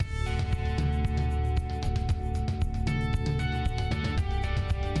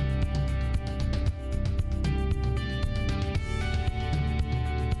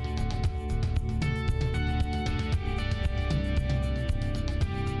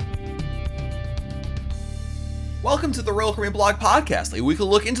Welcome to the Royal Caribbean Blog Podcast, a weekly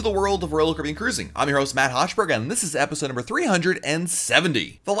look into the world of Royal Caribbean cruising. I'm your host, Matt Hochberg, and this is episode number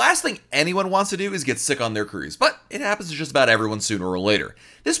 370. The last thing anyone wants to do is get sick on their cruise, but it happens to just about everyone sooner or later.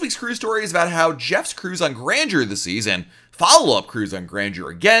 This week's cruise story is about how Jeff's cruise on Grandeur of the Seas and follow-up cruise on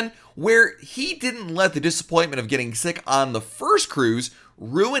Grandeur again, where he didn't let the disappointment of getting sick on the first cruise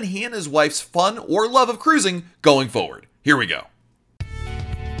ruin he and his wife's fun or love of cruising going forward. Here we go.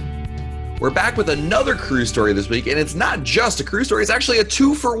 We're back with another cruise story this week, and it's not just a cruise story, it's actually a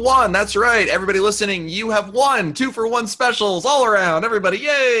 2-for-1. That's right, everybody listening, you have won 2-for-1 specials all around. Everybody,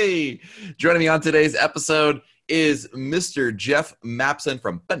 yay! Joining me on today's episode is Mr. Jeff Mapson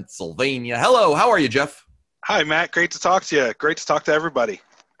from Pennsylvania. Hello, how are you, Jeff? Hi, Matt. Great to talk to you. Great to talk to everybody.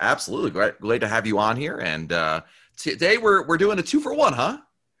 Absolutely. Glad to have you on here. And today we're doing a 2-for-1, huh?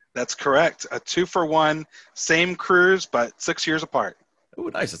 That's correct. A 2-for-1, same cruise, but 6 years apart. Oh,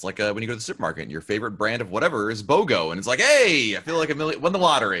 nice. It's like when you go to the supermarket and your favorite brand of whatever is BOGO. And it's like, hey, I feel like I won the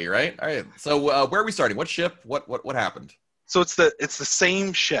lottery, right? All right. So where are we starting? What ship? What happened? So it's the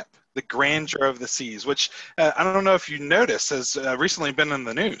same ship, the Grandeur of the Seas, which I don't know if you noticed has recently been in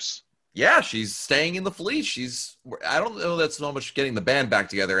the news. Yeah, she's staying in the fleet. I don't know that's so much getting the band back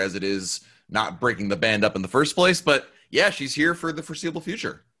together as it is not breaking the band up in the first place. But yeah, she's here for the foreseeable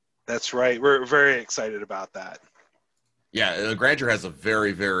future. That's right. We're very excited about that. Yeah, Grandeur has a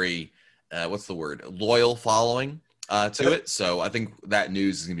very, very, loyal following to it. So I think that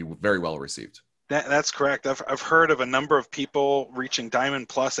news is going to be very well received. That's correct. I've heard of a number of people reaching Diamond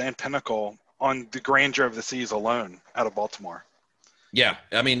Plus and Pinnacle on the Grandeur of the Seas alone out of Baltimore. Yeah,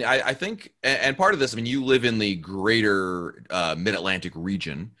 I mean, I think, and part of this, I mean, you live in the greater Mid-Atlantic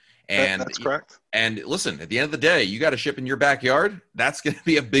region. And that's correct. And listen, at the end of the day, you got a ship in your backyard, that's going to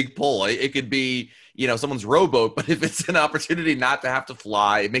be a big pull. It could be, someone's rowboat, but if it's an opportunity not to have to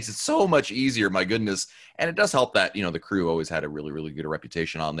fly, it makes it so much easier, my goodness. And it does help that, the crew always had a really, really good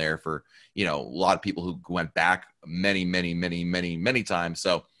reputation on there for, a lot of people who went back many, many, many, many, many times.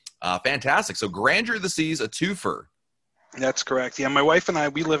 So fantastic. So Grandeur of the Seas, a twofer. That's correct. Yeah, my wife and I,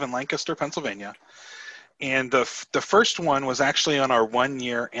 we live in Lancaster, Pennsylvania. And the first one was actually on our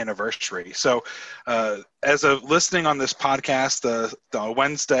 1-year anniversary. So as of listening on this podcast, the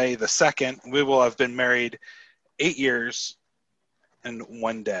Wednesday, the 2nd, we will have been married 8 years and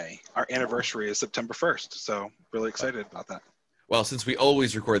 1 day. Our anniversary is September 1st. So really excited about that. Well, since we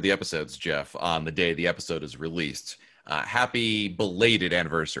always record the episodes, Jeff, on the day the episode is released, happy belated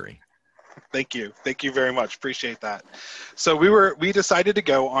anniversary. Thank you. Thank you very much. Appreciate that. So we decided to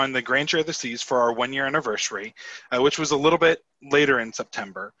go on the Grandeur of the Seas for our 1-year anniversary, which was a little bit later in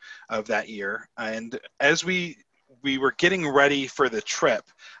September of that year. And as we were getting ready for the trip,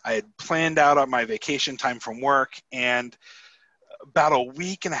 I had planned out my vacation time from work, and about a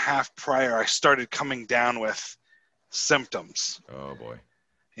week and a half prior, I started coming down with symptoms. Oh boy.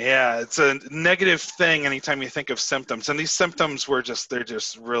 Yeah, it's a negative thing anytime you think of symptoms. And these symptoms they're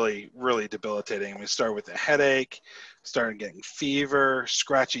just really, really debilitating. We started with a headache, started getting fever,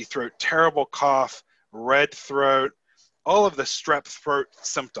 scratchy throat, terrible cough, red throat, all of the strep throat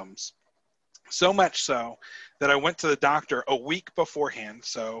symptoms. So much so that I went to the doctor a week beforehand.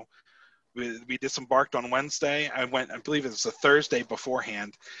 So we disembarked on Wednesday. I believe it was a Thursday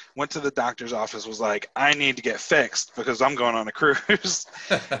beforehand, went to the doctor's office, was like, I need to get fixed because I'm going on a cruise.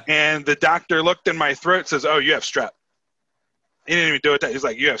 And the doctor looked in my throat, says, oh, you have strep. He didn't even do it. He's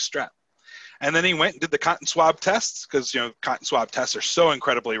like, you have strep. And then he went and did the cotton swab tests because, cotton swab tests are so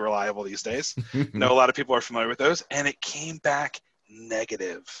incredibly reliable these days. I know a lot of people are familiar with those. And it came back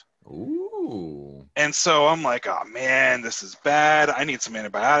negative. Ooh. And so I'm like, oh man, this is bad. I need some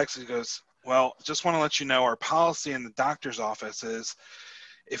antibiotics. He goes, well, just want to let you know our policy in the doctor's office is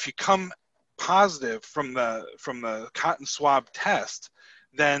if you come positive from the cotton swab test,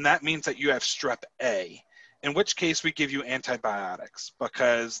 then that means that you have strep A, in which case we give you antibiotics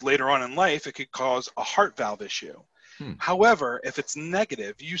because later on in life, it could cause a heart valve issue. However, if it's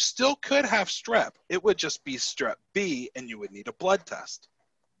negative, you still could have strep. It would just be strep B and you would need a blood test.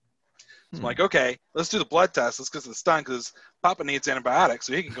 So I'm like, okay, let's do the blood test. Let's get this done because Papa needs antibiotics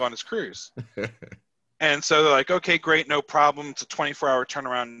so he can go on his cruise. And so they're like, okay, great, no problem. It's a 24-hour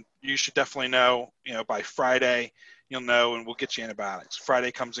turnaround. You should definitely know, by Friday, you'll know, and we'll get you antibiotics.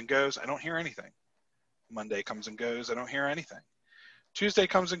 Friday comes and goes. I don't hear anything. Monday comes and goes. I don't hear anything. Tuesday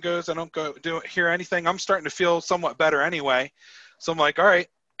comes and goes. I don't hear anything. I'm starting to feel somewhat better anyway. So I'm like, all right,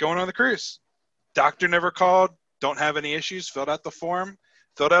 going on the cruise. Doctor never called. Don't have any issues. Filled out the form.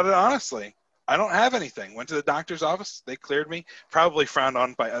 Filled out it honestly. I don't have anything. Went to the doctor's office. They cleared me. Probably frowned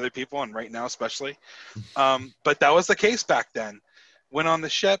on by other people, and right now especially. But that was the case back then. went on the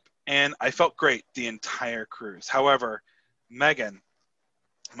ship, and I felt great the entire cruise. However, Megan,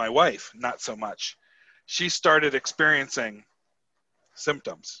 my wife, not so much. She started experiencing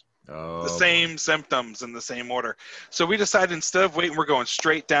symptoms, the Oh boy. same symptoms in the same order. So we decided, instead of waiting, we're going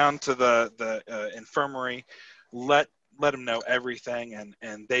straight down to the infirmary. Let them know everything,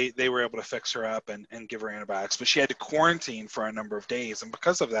 and they were able to fix her up and give her antibiotics. But she had to quarantine for a number of days, and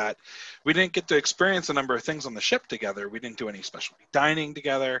because of that, we didn't get to experience a number of things on the ship together. We didn't do any specialty dining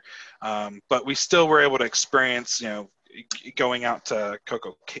together, but we still were able to experience, going out to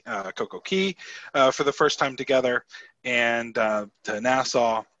Coco Key for the first time together, and to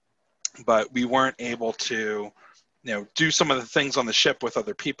Nassau. But we weren't able to do some of the things on the ship with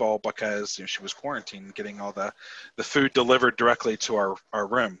other people because she was quarantined, getting all the food delivered directly to our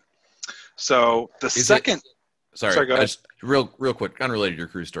room. So the second, sorry, go ahead. Just real quick, unrelated to your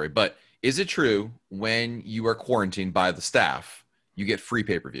cruise story, but is it true when you are quarantined by the staff, you get free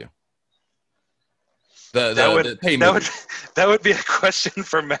pay-per-view? That would be a question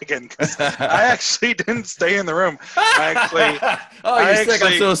for Megan, because I actually didn't stay in the room. You're sick.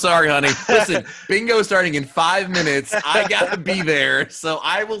 I'm so sorry, honey. Listen, bingo starting in 5 minutes. I gotta be there, so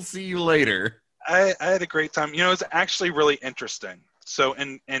I will see you later. I had a great time. It's actually really interesting. So,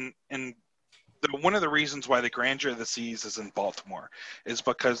 one of the reasons why the Grandeur of the Seas is in Baltimore is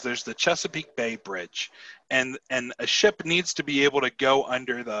because there's the Chesapeake Bay Bridge, and a ship needs to be able to go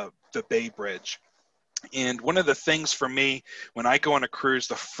under the Bay Bridge. And one of the things for me when I go on a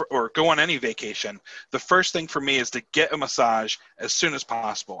cruise or go on any vacation, the first thing for me is to get a massage as soon as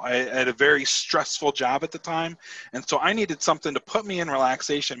possible. I had a very stressful job at the time, and so I needed something to put me in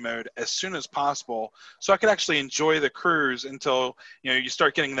relaxation mode as soon as possible so I could actually enjoy the cruise until you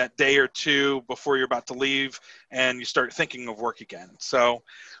start getting that day or two before you're about to leave and you start thinking of work again. So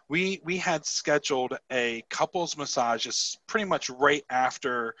we had scheduled a couples massages pretty much right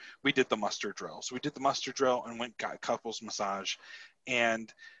after we did the muster drill. So we did the muster drill and got couples massage.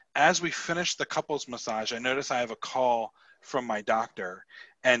 And as we finished the couples massage, I noticed I have a call from my doctor,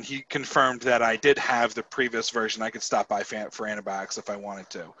 and he confirmed that I did have the previous version. I could stop by for antibiotics if I wanted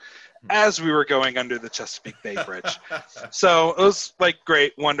to, as we were going under the Chesapeake Bay Bridge. So it was like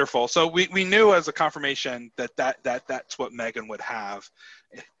great, wonderful. So we knew as a confirmation that's what Megan would have,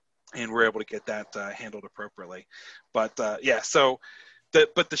 and we're able to get that handled appropriately. But so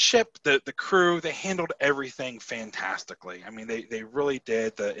the ship, the crew, they handled everything fantastically. I mean, they really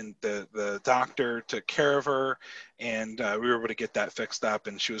did. The doctor took care of her, and we were able to get that fixed up,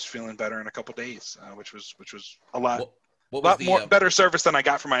 and she was feeling better in a couple days, which was a lot more better service than I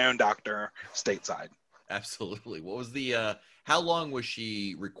got from my own doctor stateside. Absolutely. What was the how long was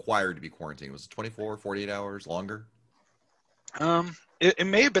she required to be quarantined? Was it 24, 48 hours, longer? It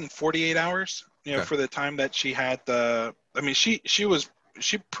may have been 48 hours, Okay. for the time that she had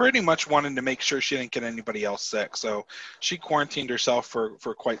she pretty much wanted to make sure she didn't get anybody else sick. So she quarantined herself for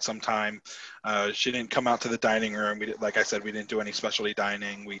quite some time. She didn't come out to the dining room. Like I said, we didn't do any specialty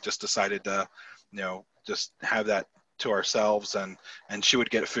dining. We just decided to, just have that to ourselves, and she would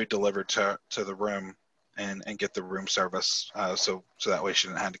get food delivered to the room and get the room service. So that way she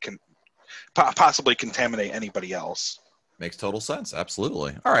didn't have to possibly contaminate anybody else. Makes total sense.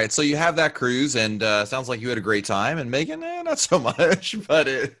 Absolutely. All right. So you have that cruise, and sounds like you had a great time. And Megan, not so much, but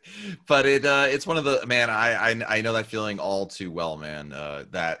it's one of the, man, I know that feeling all too well, man.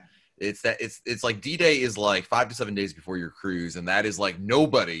 That it's like D-Day is like 5 to 7 days before your cruise, and that is like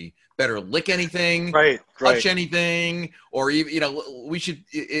nobody better lick anything, touch anything, or even we should.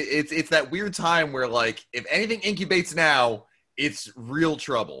 It's that weird time where like if anything incubates now, it's real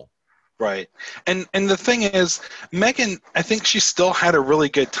trouble. Right. And the thing is, Megan, I think she still had a really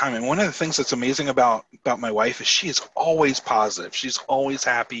good time. And one of the things that's amazing about my wife is she is always positive. She's always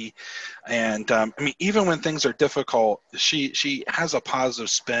happy. And even when things are difficult, she has a positive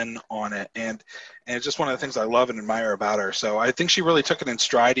spin on it. And it's just one of the things I love and admire about her. So I think she really took it in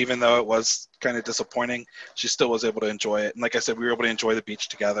stride, even though it was kind of disappointing. She still was able to enjoy it. And like I said, we were able to enjoy the beach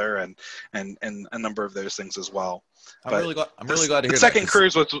together and a number of those things as well. I'm really glad to hear that. The second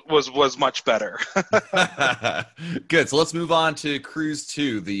cruise was much better. Good. So let's move on to cruise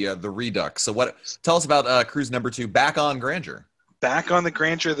 2, the Redux. So tell us about cruise number 2, back on Grandeur. Back on the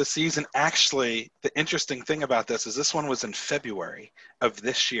Grandeur of the Seas. And actually, the interesting thing about this one was in February of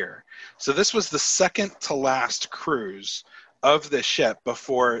this year. So this was the second to last cruise of the ship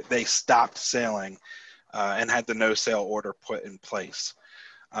before they stopped sailing and had the no sail order put in place.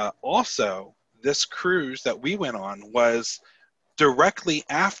 Also, this cruise that we went on was directly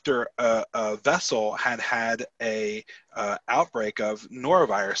after a vessel had a outbreak of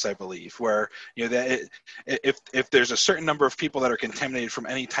norovirus, I believe, where that if there's a certain number of people that are contaminated from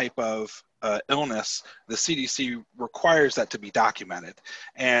any type of illness, the CDC requires that to be documented.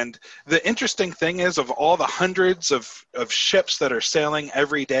 And the interesting thing is, of all the hundreds of ships that are sailing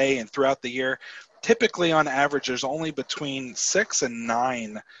every day and throughout the year, typically on average, there's only between 6 and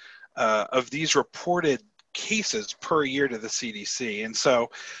 9 of these reported cases per year to the CDC. And so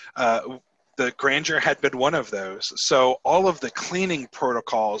the Grandeur had been one of those. So all of the cleaning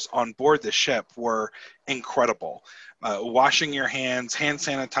protocols on board the ship were incredible. Washing your hands, hand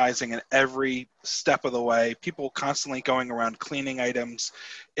sanitizing in every step of the way, people constantly going around cleaning items.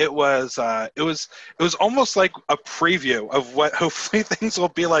 It was almost like a preview of what hopefully things will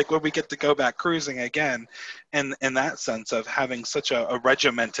be like when we get to go back cruising again, in that sense of having such a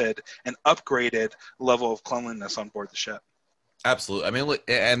regimented and upgraded level of cleanliness on board the ship. Absolutely. I mean,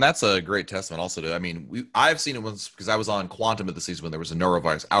 and that's a great testament also to, I mean, I've seen it once because I was on Quantum of the season when there was a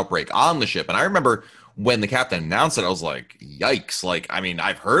norovirus outbreak on the ship. And I remember when the captain announced it, I was like, yikes. Like, I mean,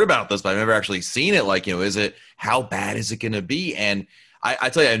 I've heard about this, but I've never actually seen it. Like, how bad is it going to be? And I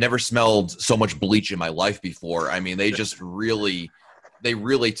tell you, I've never smelled so much bleach in my life before. I mean, they really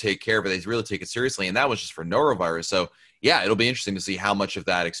take care of it. They really take it seriously. And that was just for norovirus. So yeah, it'll be interesting to see how much of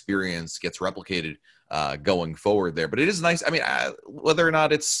that experience gets replicated going forward there. But it is nice. I mean, whether or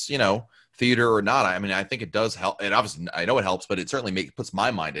not it's, theater or not, I mean, I think it does help. And obviously, I know it helps, but it certainly puts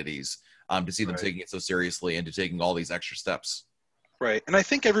my mind at ease to see them taking it so seriously and to taking all these extra steps. Right. And I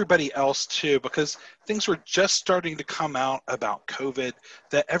think everybody else too, because things were just starting to come out about COVID,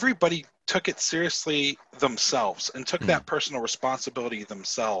 that everybody took it seriously themselves and took that personal responsibility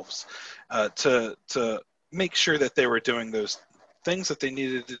themselves to make sure that they were doing those things that they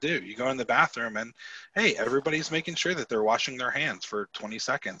needed to do. You go in the bathroom and, hey, everybody's making sure that they're washing their hands for 20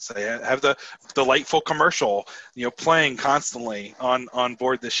 seconds. They have the delightful commercial, playing constantly on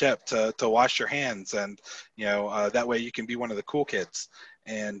board the ship to wash your hands. And, that way you can be one of the cool kids.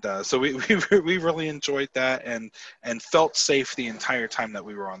 And so we really enjoyed that and felt safe the entire time that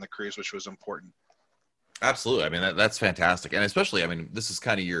we were on the cruise, which was important. Absolutely. I mean, that's fantastic. And especially, I mean, this is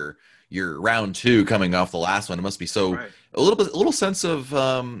kind of your round two coming off the last one. It must be so Right. a little sense of,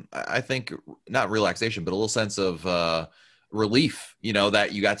 I think not relaxation, but a little sense of relief,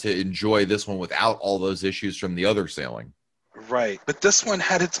 that you got to enjoy this one without all those issues from the other sailing. Right. But this one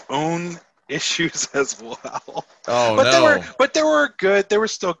had its own issues as well. Oh, But they were good. They were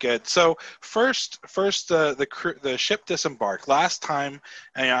still good. So first the ship disembarked. Last time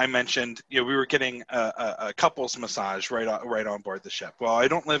I mentioned, we were getting a couples massage right on board the ship. Well, I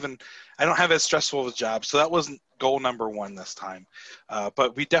don't have as stressful of a job, so that wasn't goal number one this time.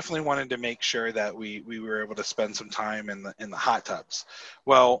 But we definitely wanted to make sure that we were able to spend some time in the hot tubs.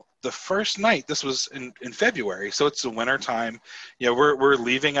 Well, the first night, this was in February, so it's the winter time. We're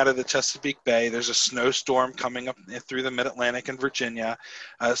leaving out of the Chesapeake Bay. There's a snowstorm coming up through the Mid-Atlantic and Virginia,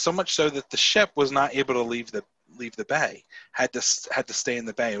 so much so that the ship was not able to leave the bay. Had to stay in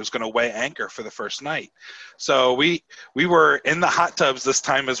the bay. It was going to weigh anchor for the first night. So we were in the hot tubs this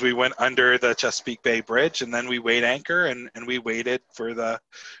time as we went under the Chesapeake Bay Bridge, and then we weighed anchor and we waited for the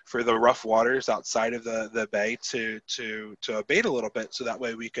rough waters outside of the bay to abate a little bit, so that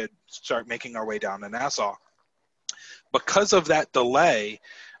way we could start making our way down to Nassau. Because of that delay,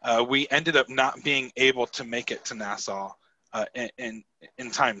 we ended up not being able to make it to Nassau in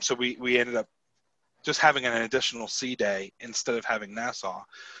time. So we ended up just having an additional sea day instead of having Nassau.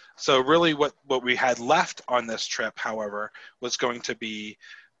 So really what we had left on this trip, however, was going to be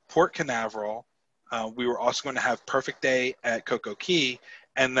Port Canaveral. We were also going to have Perfect Day at Coco Key.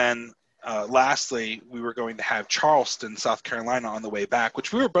 And then lastly, we were going to have Charleston, South Carolina on the way back,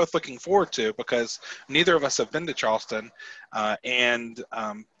 which we were both looking forward to because neither of us have been to Charleston. And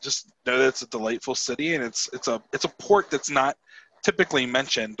just know that it's a delightful city, and it's a port that's not typically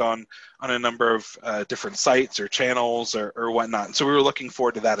mentioned on a number of different sites or channels or whatnot. And so we were looking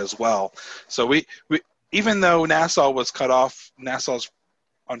forward to that as well. So we even though Nassau was cut off, Nassau's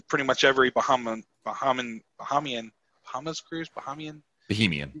on pretty much every Bahamian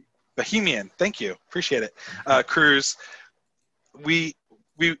Bahamian, thank you, appreciate it, cruise. We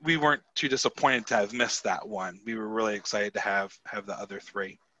weren't too disappointed to have missed that one. We were really excited to have the other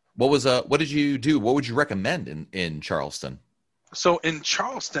three. What did you do? What would you recommend in Charleston? So in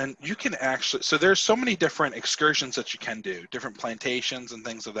Charleston, you can so there's so many different excursions that you can do, different plantations and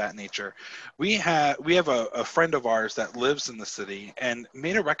things of that nature. We have a friend of ours that lives in the city and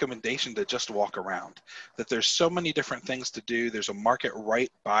made a recommendation to just walk around, that there's so many different things to do. There's a market right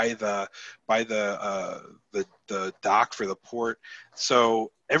by the the dock for the port.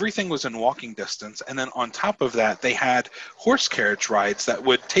 So everything was in walking distance. And then on top of that, they had horse carriage rides that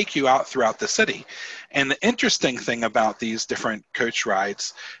would take you out throughout the city. And the interesting thing about these different coach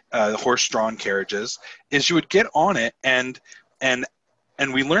rides, the horse-drawn carriages, is you would get on it, and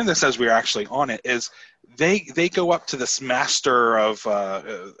we learned this as we were actually on it, is they go up to this master of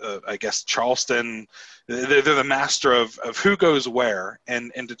I guess Charleston. They're the master of who goes where,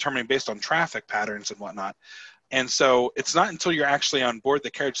 and determining based on traffic patterns and whatnot. And so it's not until you're actually on board the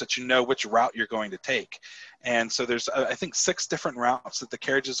carriage that you know which route you're going to take. And so there's I think 6 different routes that the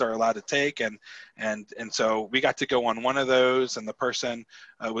carriages are allowed to take, and so we got to go on one of those, and the person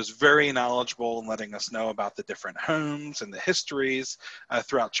was very knowledgeable in letting us know about the different homes and the histories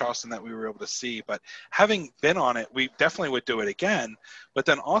throughout Charleston that we were able to see. But having been on it, we definitely would do it again. But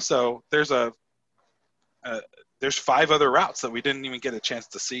then also there's there's 5 other routes that we didn't even get a chance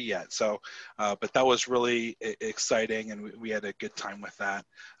to see yet. So, but that was really exciting, and we had a good time with that,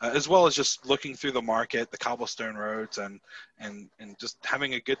 as well as just looking through the market, the cobblestone roads, and just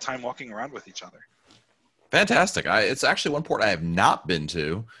having a good time walking around with each other. Fantastic. It's actually one port I have not been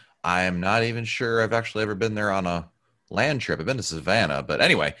to. I am not even sure I've actually ever been there on a land trip. I've been to Savannah, but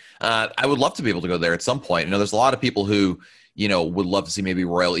anyway, I would love to be able to go there at some point. There's a lot of people who would love to see maybe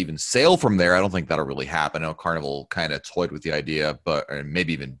Royal even sail from there. I don't think that'll really happen. I know Carnival kind of toyed with the idea, but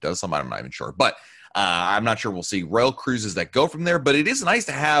maybe even does some. I'm not even sure. But I'm not sure we'll see Royal cruises that go from there. But it is nice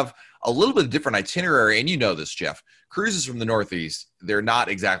to have a little bit of different itinerary. And you know this, Jeff. Cruises from the Northeast, they're not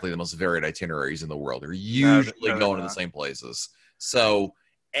exactly the most varied itineraries in the world. They're usually going to the same places. So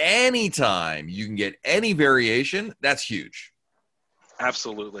anytime you can get any variation, that's huge.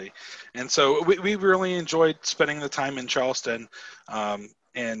 Absolutely. And so we really enjoyed spending the time in Charleston,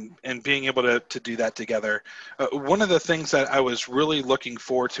 and being able to do that together. One of the things that I was really looking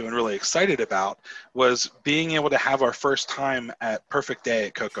forward to and really excited about was being able to have our first time at Perfect Day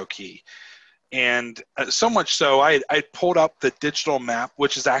at Coco Cay. And so much so, I pulled up the digital map,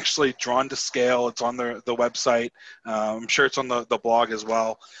 which is actually drawn to scale. It's on the website. I'm sure it's on the blog as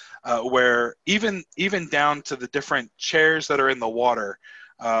well. Where even down to the different chairs that are in the water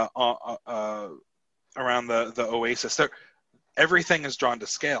around the oasis, everything is drawn to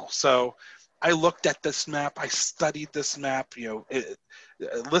scale. So I looked at this map, I studied this map,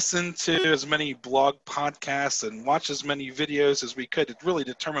 listened to as many blog podcasts and watched as many videos as we could to really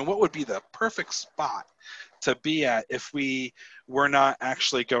determine what would be the perfect spot to be at if we were not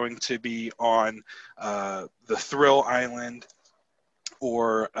actually going to be on the Thrill Island,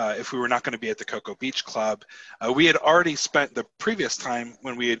 or if we were not going to be at the Cocoa Beach Club. We had already spent the previous time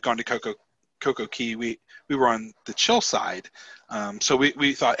when we had gone to Coco Cay, we were on the chill side. So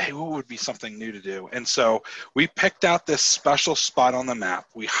we thought, hey, what would be something new to do? And so we picked out this special spot on the map.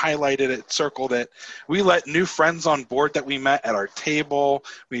 We highlighted it, circled it. We let new friends on board that we met at our table.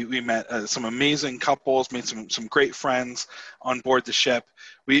 We met some amazing couples, made some great friends on board the ship.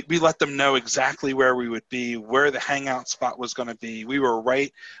 We let them know exactly where we would be, where the hangout spot was going to be. We were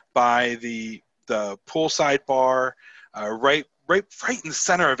right by the poolside bar, right in the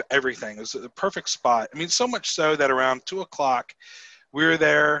center of everything. It was the perfect spot. I mean, so much so that around 2:00, we were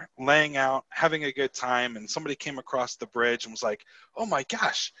there laying out, having a good time, and somebody came across the bridge and was like, oh my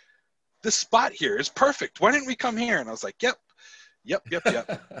gosh, this spot here is perfect. Why didn't we come here? And I was like, yep.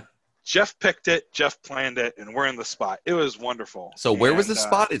 Jeff picked it, Jeff planned it, and we're in the spot. It was wonderful. So where was this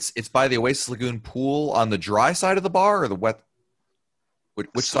spot? It's by the Oasis Lagoon pool on the dry side of the bar, or the wet?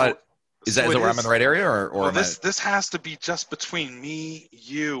 Which side? Is that where I'm in the right area, or this has to be just between me,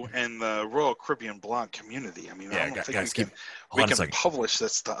 you, and the Royal Caribbean blog community. I mean, I don't think we can publish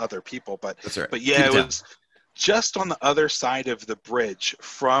this to other people, but that's right. But yeah, it was just on the other side of the bridge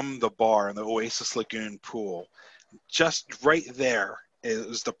from the bar in the Oasis Lagoon pool, just right there. It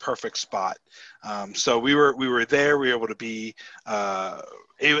was the perfect spot. So we were there. We were able to be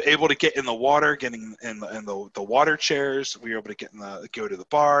able to get in the water, getting in the water chairs. We were able to go to the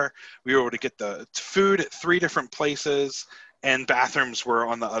bar. We were able to get the food at 3 different places, and bathrooms were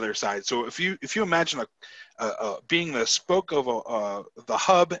on the other side. So if you imagine being the spoke of the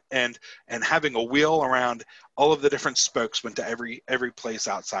hub and having a wheel around, all of the different spokes went to every place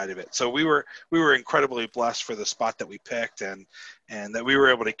outside of it. So we were incredibly blessed for the spot that we picked, and that we were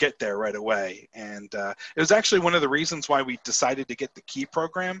able to get there right away. And it was actually one of the reasons why we decided to get the Key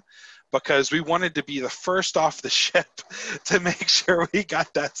program, because we wanted to be the first off the ship to make sure we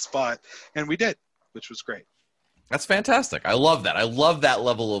got that spot, and we did, which was great. That's fantastic. I love that. I love that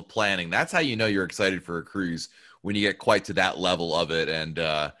level of planning. That's how you know you're excited for a cruise, when you get quite to that level of it. And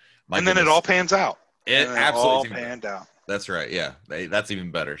then it all pans out. It absolutely all panned out. That's right. Yeah, that's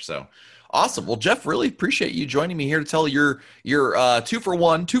even better. So awesome. Well, Jeff, really appreciate you joining me here to tell your 2 for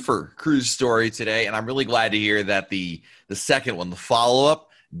 1 cruise story today, and I'm really glad to hear that the second one, the follow up,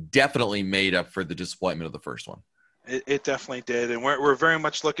 definitely made up for the disappointment of the first one. It definitely did, and we're very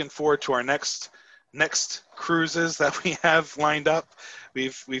much looking forward to our next cruises that we have lined up.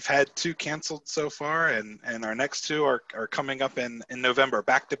 We've had 2 canceled so far, and our next 2 are coming up in November,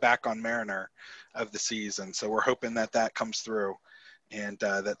 back to back on Mariner of the season. So we're hoping that comes through, and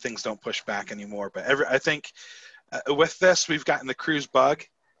that things don't push back anymore. But I think with this, we've gotten the cruise bug,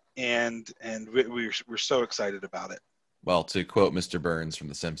 and we're so excited about it. Well, to quote Mr. Burns from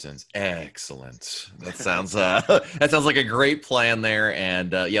The Simpsons, excellent. That sounds that sounds like a great plan there.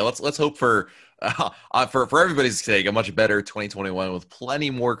 And yeah, let's hope for everybody's sake a much better 2021 with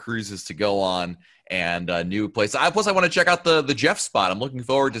plenty more cruises to go on and new places. Plus, I want to check out the Jeff spot. I'm looking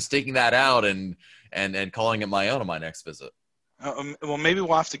forward to staking that out and calling it my own on my next visit. Well, maybe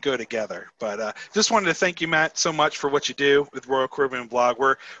we'll have to go together. But just wanted to thank you, Matt, so much for what you do with Royal Caribbean Blog.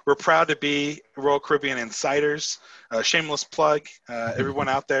 We're proud to be Royal Caribbean insiders. Shameless plug. Everyone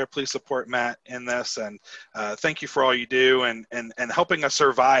out there, please support Matt in this. And thank you for all you do and helping us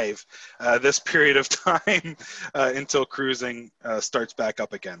survive this period of time until cruising starts back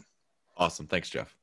up again. Awesome. Thanks, Jeff.